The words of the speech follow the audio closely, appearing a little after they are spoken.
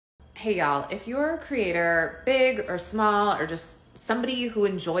Hey y'all, if you're a creator, big or small, or just somebody who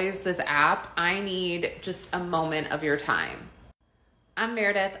enjoys this app, I need just a moment of your time. I'm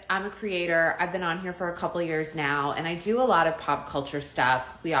Meredith. I'm a creator. I've been on here for a couple years now, and I do a lot of pop culture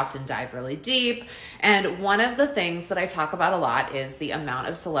stuff. We often dive really deep. And one of the things that I talk about a lot is the amount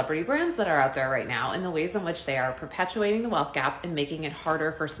of celebrity brands that are out there right now and the ways in which they are perpetuating the wealth gap and making it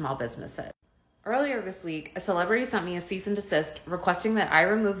harder for small businesses. Earlier this week, a celebrity sent me a cease and desist requesting that I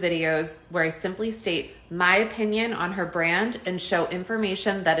remove videos where I simply state my opinion on her brand and show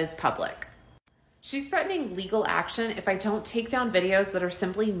information that is public. She's threatening legal action if I don't take down videos that are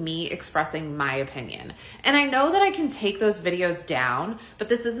simply me expressing my opinion. And I know that I can take those videos down, but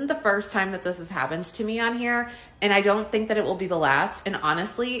this isn't the first time that this has happened to me on here, and I don't think that it will be the last, and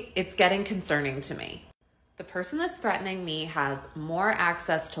honestly, it's getting concerning to me. The person that's threatening me has more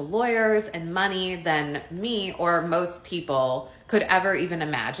access to lawyers and money than me or most people could ever even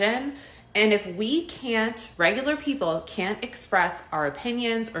imagine. And if we regular people can't express our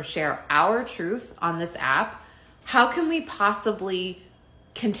opinions or share our truth on this app, how can we possibly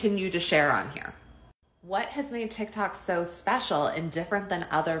continue to share on here? What has made TikTok so special and different than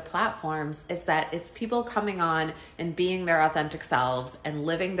other platforms is that it's people coming on and being their authentic selves and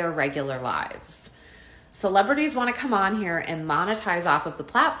living their regular lives. Celebrities want to come on here and monetize off of the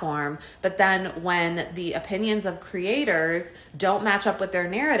platform, but then when the opinions of creators don't match up with their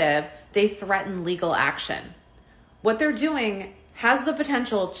narrative, they threaten legal action. What they're doing has the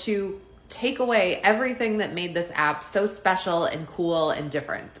potential to take away everything that made this app so special and cool and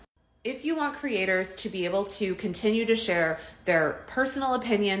different. If you want creators to be able to continue to share their personal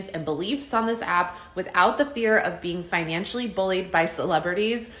opinions and beliefs on this app without the fear of being financially bullied by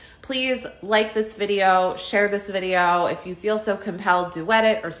celebrities, please like this video, share this video. If you feel so compelled, duet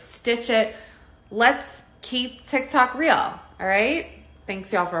it or stitch it. Let's keep TikTok real, all right?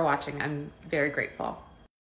 Thanks y'all for watching. I'm very grateful.